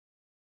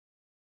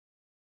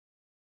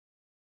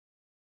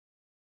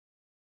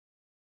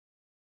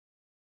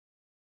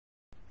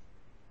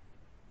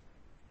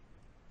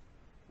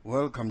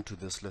Welcome to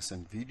this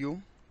lesson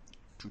video.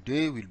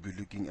 Today we'll be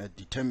looking at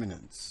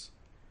determinants.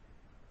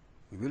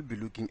 We will be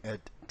looking at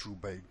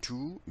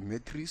 2x2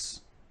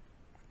 matrix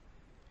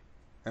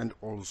and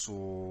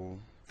also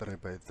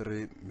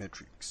 3x3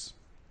 matrix.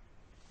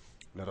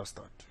 Let us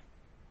start.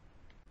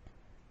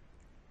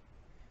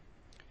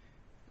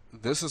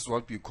 This is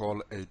what we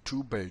call a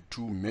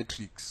 2x2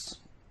 matrix.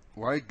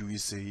 Why do we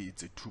say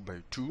it's a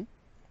 2x2?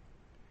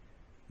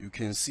 You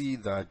can see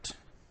that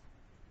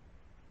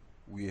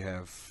we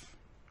have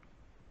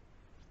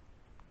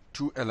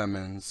two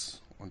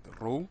elements on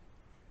the row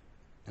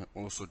and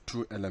also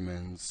two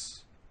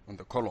elements on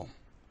the column.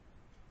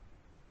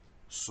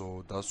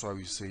 So that's why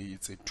we say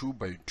it's a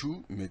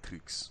 2x2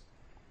 matrix.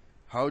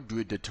 How do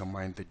we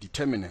determine the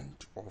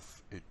determinant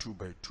of a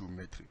 2x2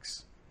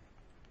 matrix?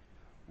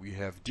 We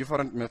have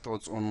different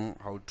methods on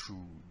how to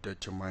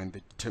determine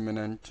the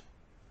determinant.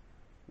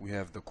 We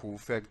have the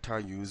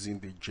cofactor using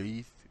the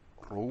jth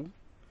row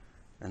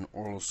and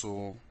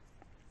also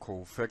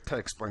cofactor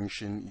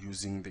expansion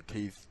using the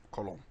kth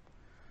column.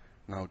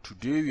 Now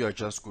today we are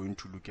just going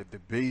to look at the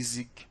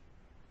basic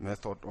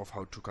method of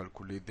how to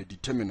calculate the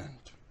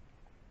determinant.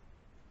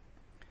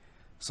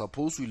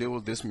 Suppose we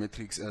label this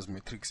matrix as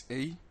matrix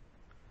A.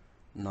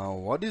 Now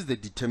what is the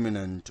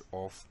determinant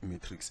of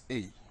matrix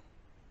A?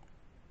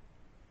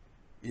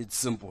 It's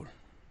simple.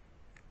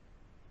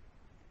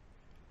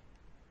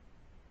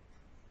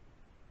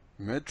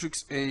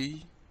 Matrix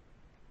A,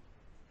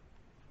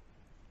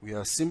 we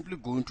are simply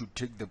going to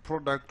take the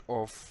product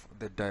of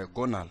the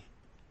diagonal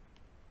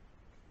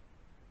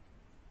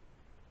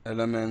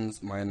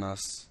elements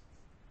minus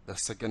the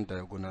second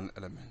diagonal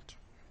element.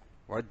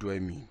 What do I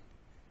mean?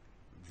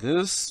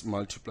 This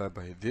multiplied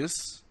by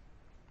this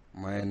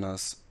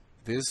minus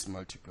this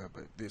multiplied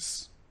by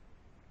this.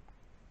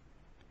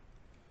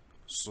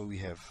 So we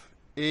have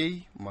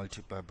A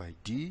multiplied by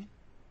D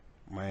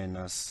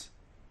minus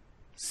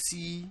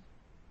C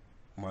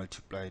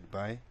multiplied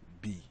by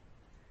B.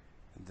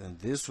 And then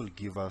this will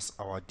give us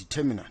our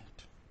determinant.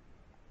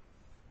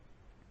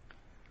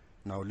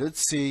 Now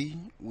let's say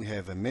we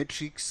have a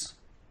matrix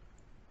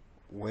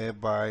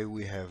whereby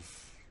we have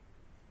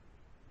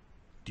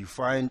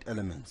defined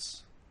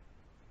elements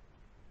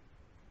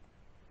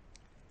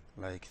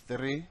like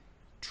 3,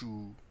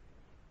 2,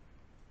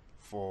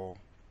 4,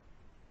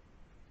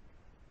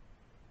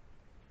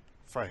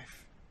 5.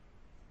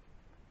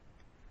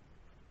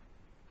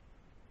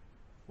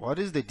 What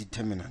is the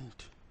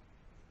determinant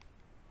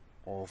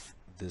of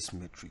this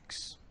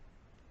matrix?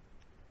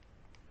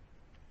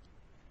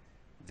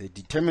 The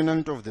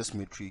determinant of this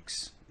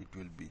matrix, it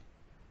will be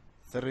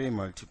 3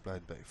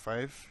 multiplied by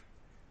 5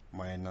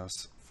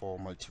 minus 4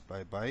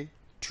 multiplied by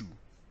 2.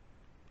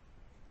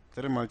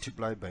 3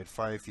 multiplied by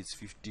 5 is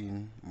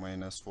 15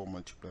 minus 4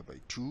 multiplied by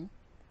 2,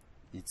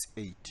 it's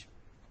 8.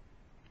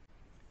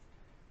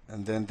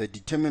 And then the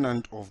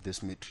determinant of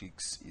this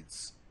matrix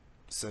is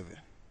 7.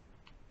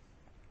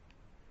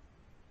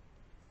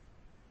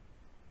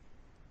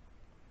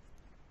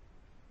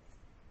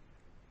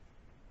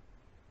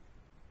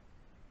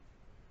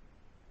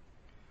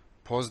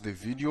 Pause the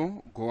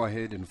video, go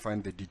ahead and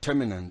find the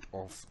determinant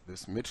of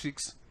this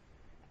matrix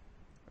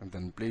and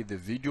then play the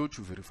video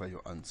to verify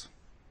your answer.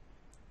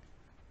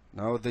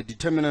 Now the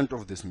determinant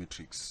of this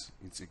matrix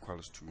is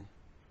equals to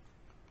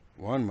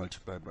 1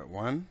 multiplied by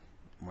 1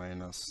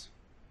 minus,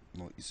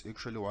 no, it's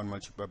actually 1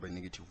 multiplied by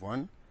negative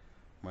 1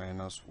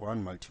 minus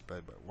 1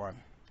 multiplied by 1.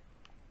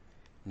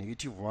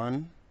 Negative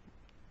 1,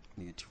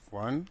 negative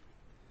 1,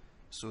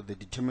 so the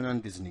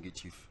determinant is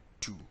negative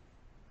 2.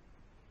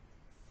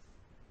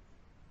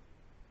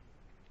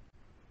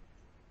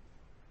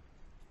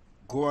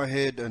 Go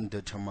ahead and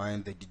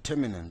determine the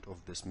determinant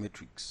of this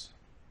matrix.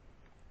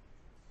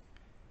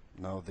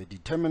 Now the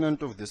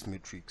determinant of this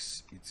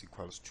matrix is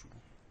equals to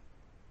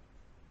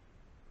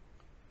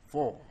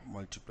 4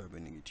 multiplied by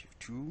negative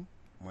 2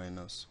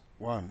 minus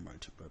 1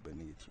 multiplied by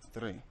negative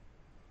 3.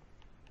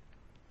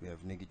 We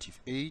have negative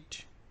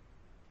 8,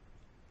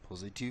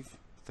 positive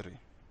 3.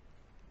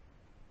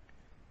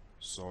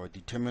 So our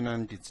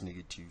determinant is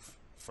negative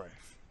 5.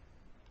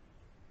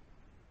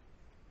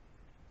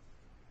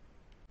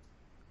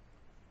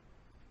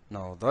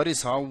 Now that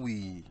is how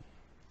we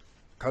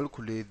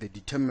calculate the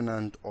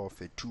determinant of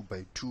a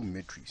 2x2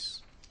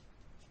 matrix.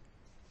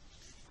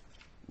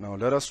 Now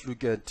let us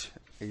look at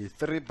a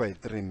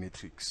 3x3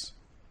 matrix.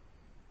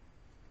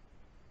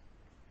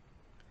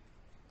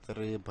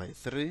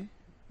 3x3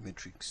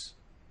 matrix.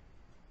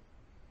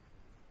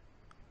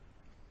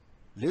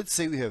 Let's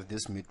say we have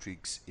this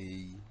matrix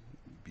A,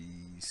 B,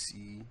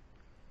 C,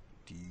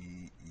 D,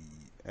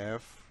 E,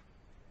 F,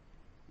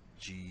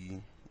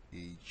 G,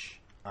 H,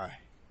 I.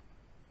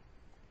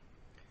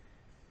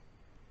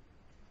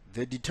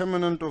 The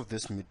determinant of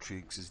this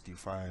matrix is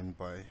defined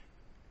by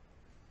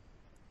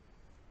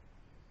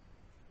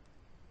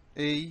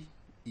A,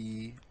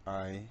 E,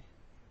 I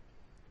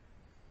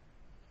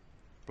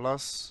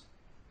plus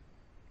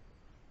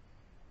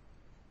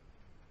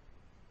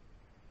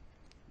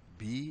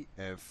B,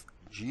 F,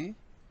 G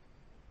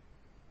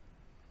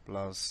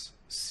plus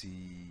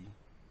C,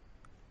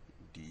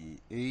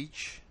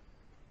 dh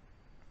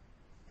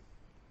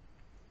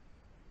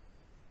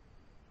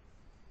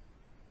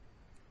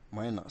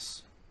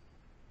minus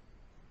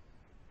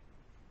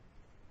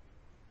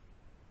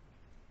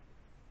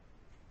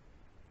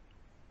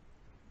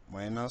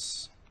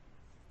minus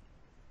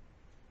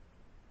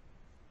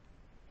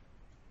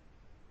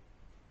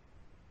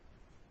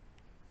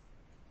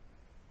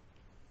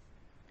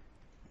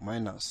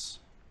minus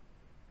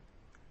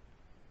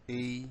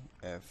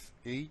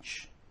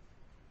AFH,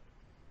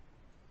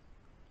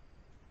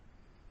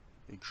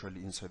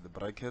 actually inside the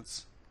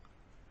brackets,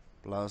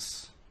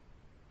 plus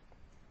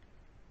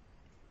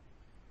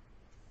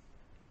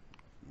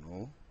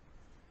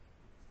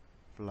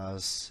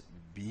plus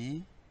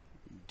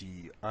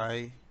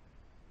BDI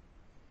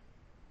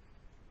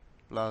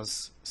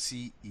plus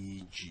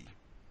CEG.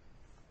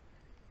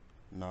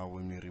 Now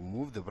when we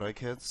remove the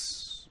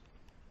brackets,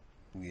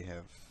 we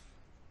have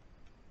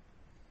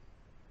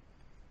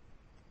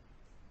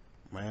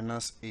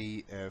minus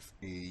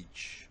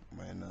AFH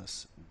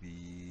minus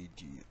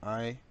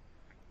BDI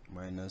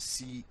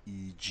minus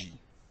CEG.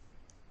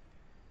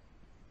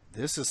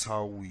 This is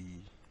how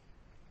we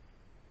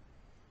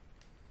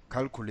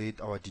calculate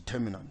our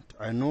determinant.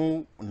 I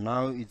know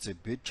now it's a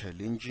bit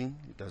challenging,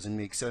 it doesn't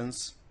make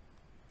sense,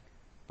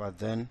 but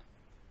then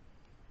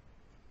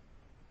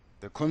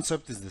the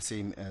concept is the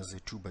same as a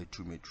 2 by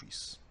 2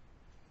 matrix.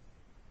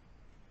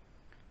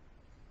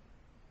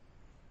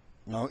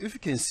 Now if you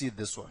can see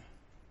this one,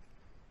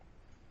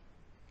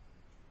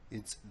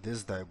 it's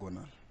this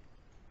diagonal.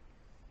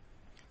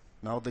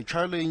 Now the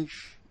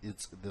challenge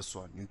is this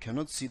one. You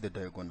cannot see the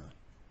diagonal.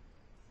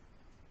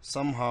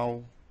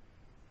 Somehow,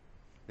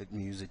 let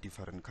me use a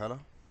different color.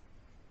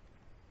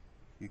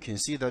 You can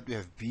see that we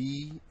have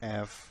B,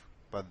 F,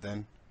 but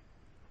then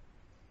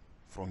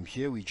from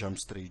here we jump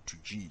straight to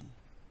G.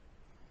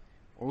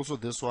 Also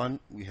this one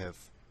we have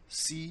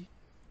C,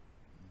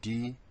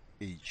 D,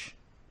 H.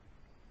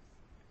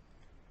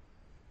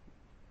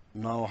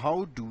 Now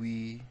how do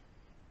we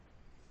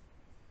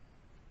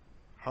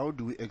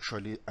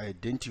actually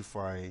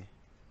identify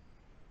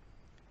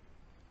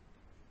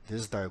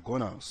these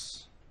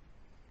diagonals?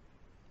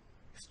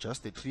 It's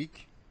just a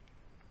trick.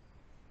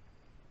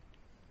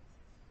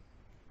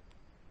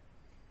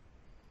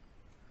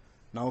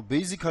 Now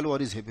basically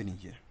what is happening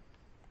here,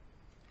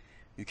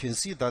 you can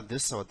see that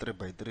this is our 3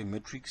 by 3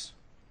 matrix.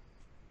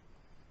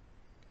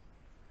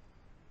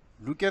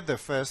 Look at the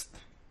first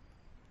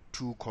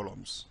two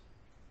columns.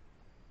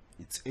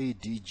 It's A,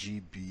 D, G,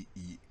 B,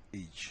 E,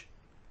 H.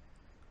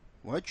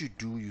 What you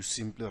do, you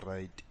simply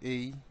write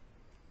A,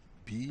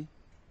 B,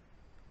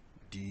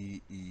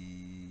 D,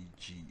 E,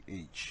 G,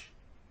 H.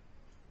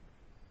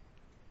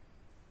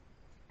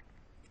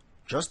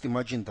 Just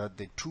imagine that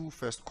the two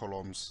first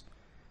columns,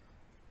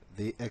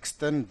 they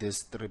extend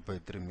this 3 by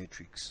 3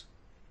 matrix.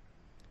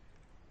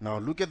 Now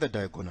look at the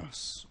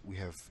diagonals. We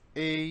have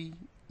A,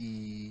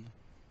 E,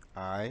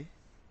 I.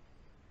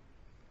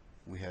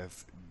 We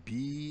have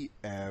B,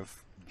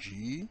 F,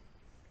 G.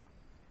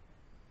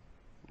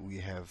 We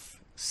have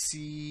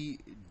C,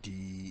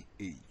 D,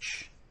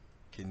 H.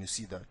 Can you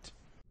see that?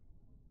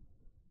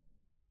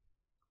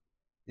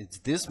 It's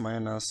this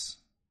minus,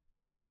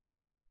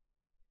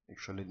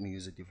 actually let me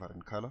use a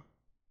different color.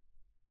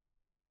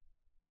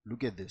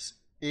 Look at this,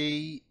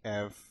 A,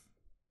 F,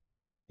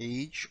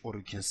 H, or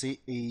you can say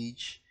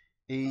H,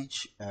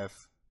 H,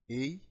 F,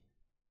 A.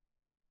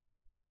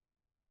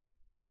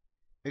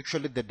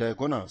 Actually the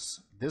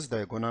diagonals, these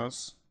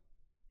diagonals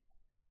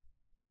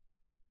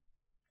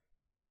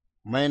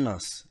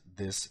minus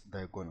this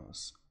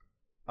diagonals,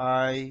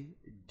 I,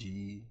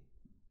 D,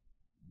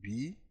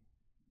 B,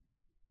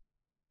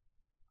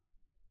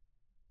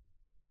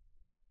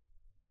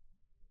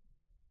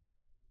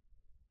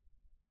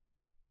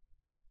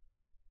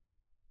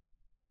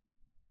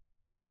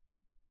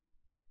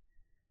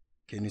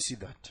 can you see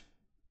that?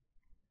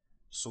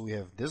 So we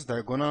have these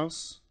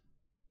diagonals,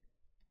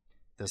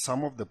 the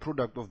sum of the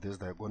product of these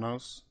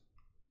diagonals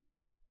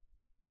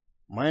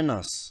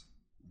minus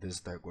these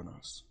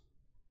diagonals.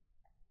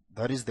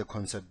 That is the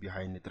concept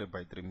behind the 3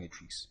 by 3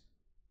 matrix.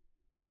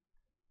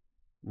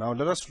 Now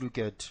let us look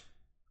at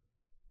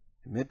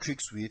a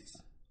matrix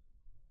with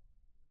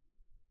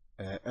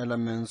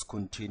elements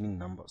containing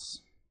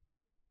numbers.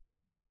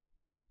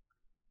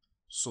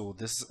 So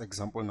this is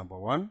example number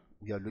 1.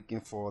 We are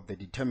looking for the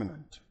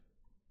determinant.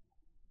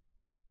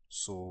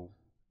 So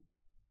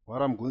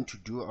what I'm going to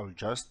do, I'll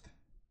just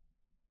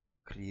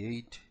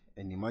create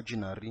an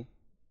imaginary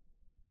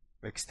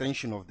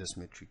extension of this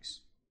matrix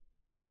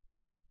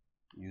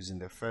using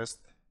the first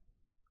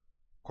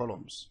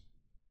columns,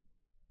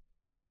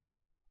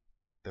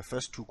 the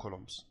first two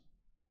columns.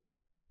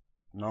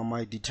 Now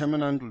my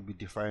determinant will be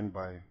defined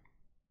by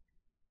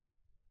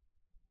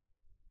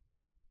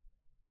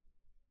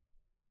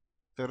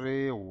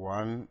 3,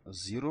 1,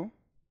 0.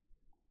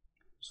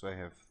 So I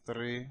have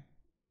 3,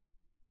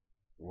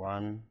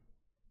 1,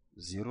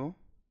 0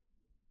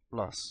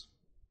 plus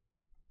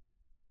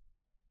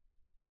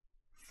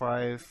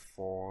 5,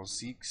 4,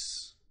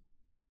 6.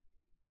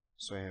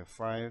 So I have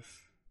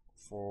 5,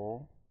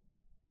 4,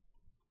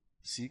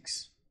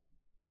 6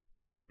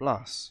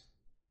 plus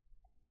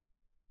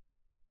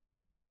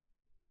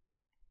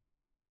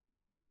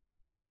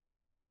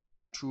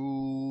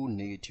 2,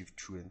 negative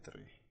 2 and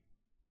 3.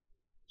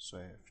 So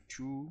I have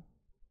 2,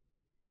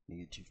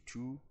 negative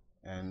 2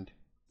 and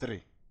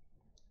 3.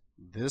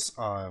 These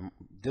are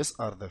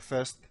the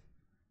first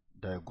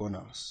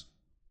diagonals.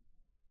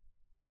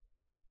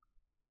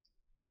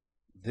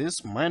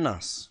 This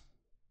minus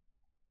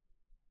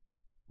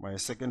my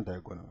second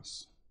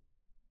diagonals.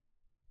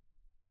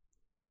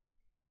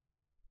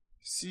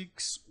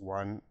 6,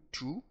 1,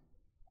 2.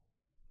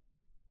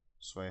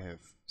 So I have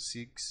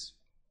 6,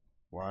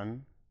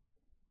 1,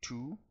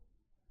 2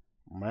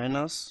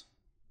 minus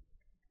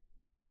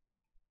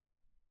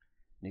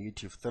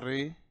negative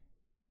 3,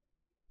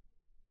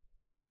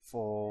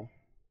 4,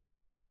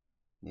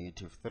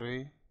 negative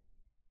 3,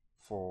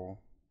 4,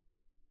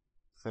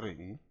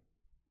 3.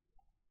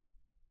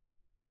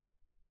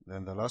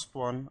 Then the last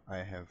one I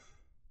have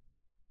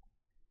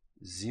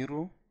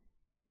 0,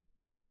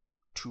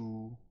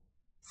 2,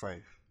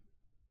 5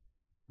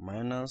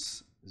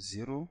 minus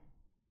 0,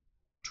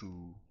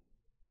 2,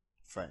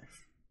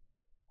 5.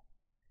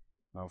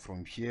 Now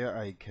from here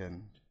I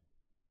can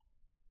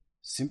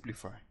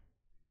simplify.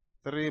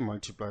 3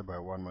 multiplied by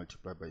 1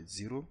 multiplied by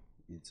 0,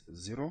 it's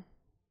 0.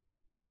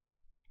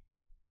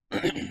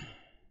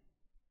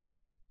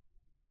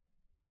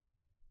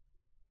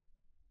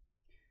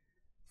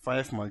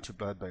 5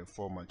 multiplied by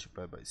 4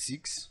 multiplied by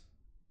 6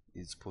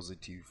 is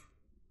positive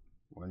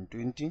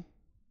 120.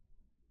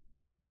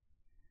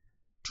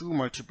 2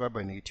 multiplied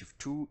by negative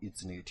 2,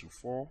 it's negative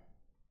 4.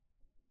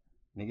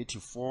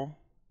 Negative 4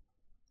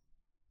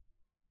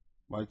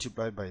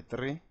 multiplied by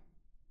 3,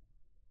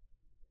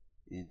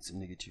 it's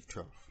negative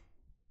 12.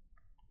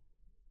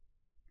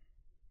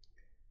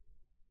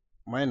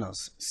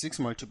 Minus 6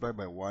 multiplied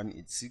by 1,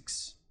 it's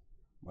 6.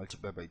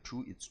 Multiplied by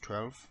 2, it's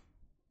 12.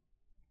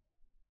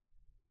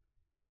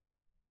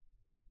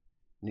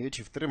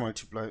 Negative 3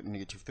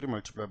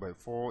 multiplied by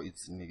 4,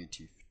 it's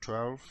negative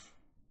 12.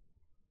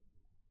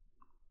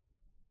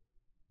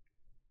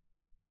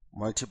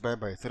 Multiplied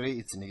by 3,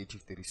 it's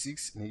negative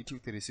 36.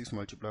 Negative 36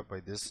 multiplied by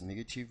this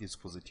negative is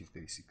positive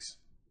 36.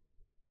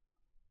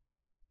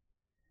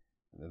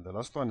 And then the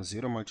last one,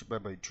 0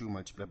 multiplied by 2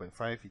 multiplied by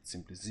 5, it's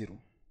simply 0.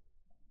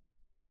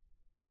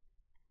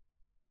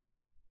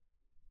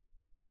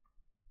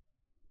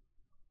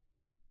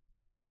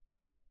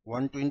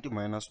 (120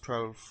 minus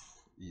 12)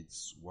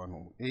 is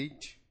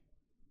 108.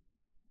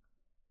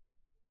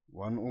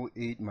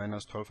 108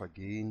 minus 12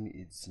 again,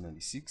 it's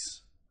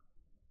 96.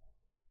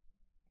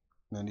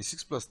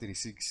 96 plus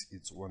 36,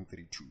 it's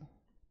 132.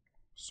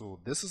 So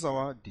this is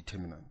our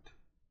determinant.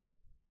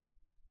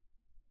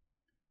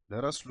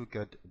 Let us look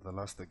at the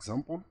last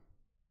example.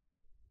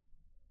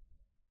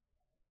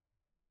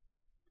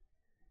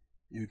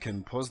 You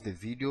can pause the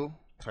video,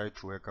 try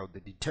to work out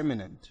the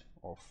determinant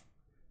of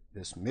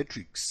this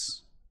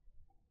matrix.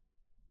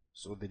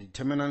 So the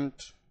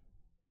determinant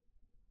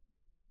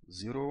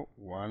 0,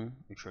 1,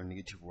 actually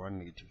negative 1,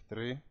 negative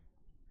 3,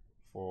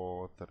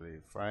 4, 3,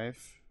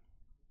 5.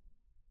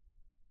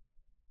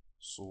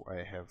 So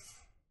I have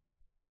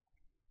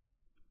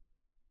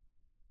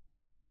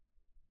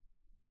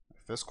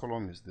the first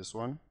column is this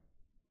one.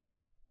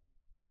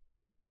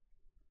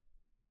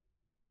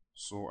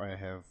 So I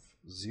have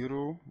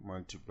 0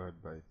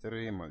 multiplied by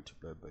 3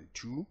 multiplied by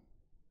 2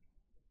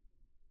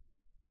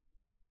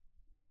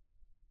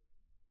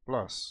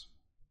 plus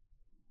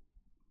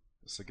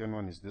the second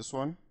one is this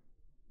one.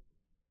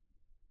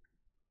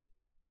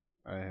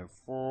 I have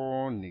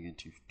 4,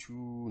 negative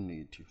 2,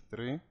 negative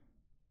 3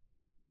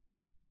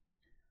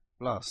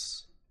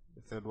 plus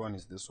the third one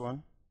is this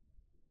one.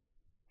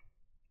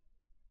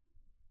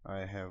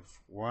 I have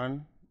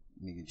 1,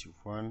 negative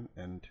 1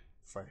 and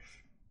 5.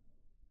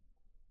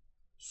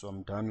 So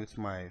I'm done with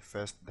my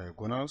first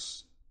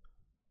diagonals.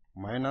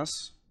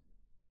 Minus,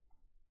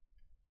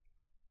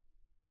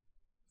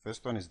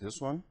 first one is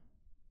this one,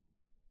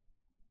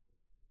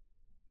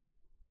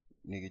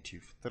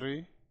 negative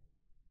 3,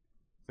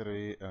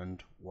 3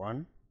 and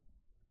 1,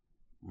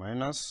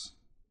 minus,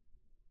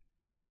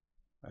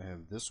 I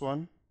have this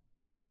one,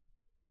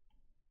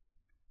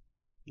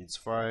 it's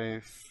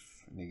 5,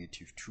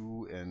 negative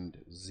 2 and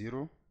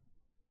 0.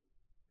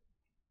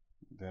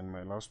 Then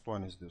my last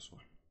one is this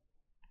one,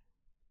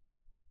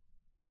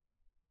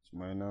 it's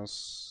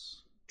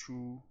minus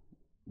 2,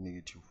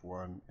 negative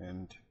 1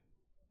 and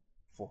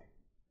 4.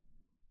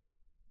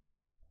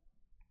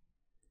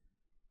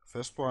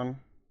 First one,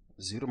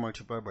 0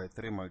 multiplied by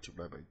 3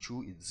 multiplied by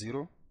 2 is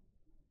 0,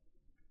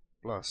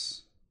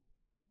 plus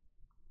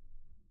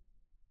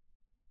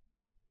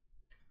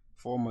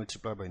 4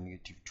 multiplied by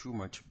negative 2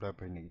 multiplied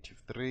by negative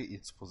 3,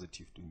 it's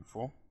positive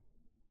 24.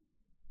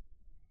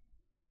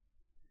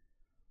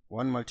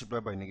 1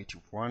 multiplied by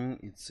negative 1,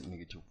 it's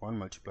negative 1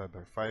 multiplied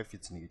by 5,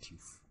 it's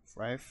negative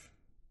 5.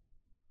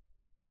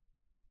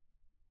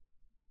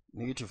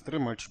 Negative 3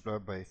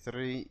 multiplied by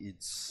 3,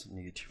 it's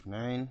negative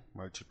 9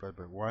 multiplied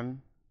by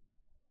 1,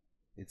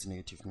 it's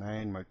negative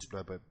 9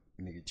 multiplied by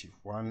negative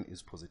 1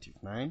 is positive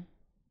 9.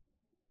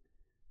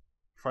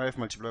 5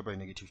 multiplied by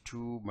negative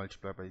 2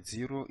 multiplied by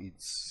 0,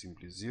 it's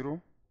simply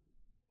 0.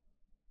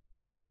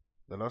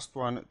 The last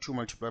one, 2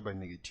 multiplied by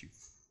negative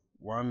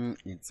 1,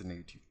 it's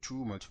negative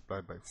 2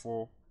 multiplied by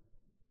 4,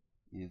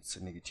 it's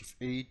negative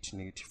 8.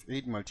 Negative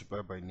 8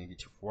 multiplied by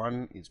negative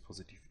 1 is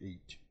positive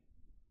 8.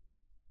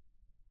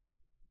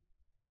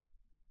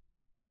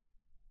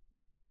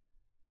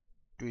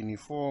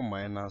 (24)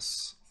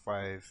 minus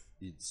 5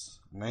 is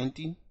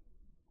 19.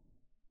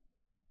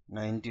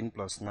 19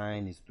 plus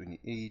 9 is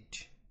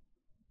 28.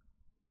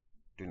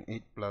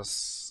 28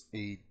 plus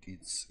 8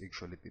 is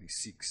actually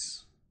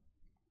 36.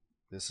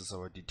 This is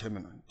our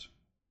determinant.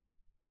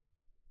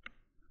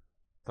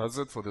 That's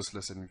it for this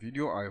lesson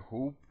video. I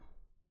hope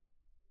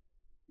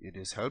it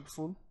is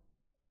helpful.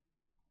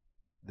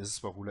 This is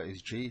Bahula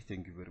SJ.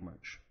 Thank you very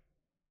much.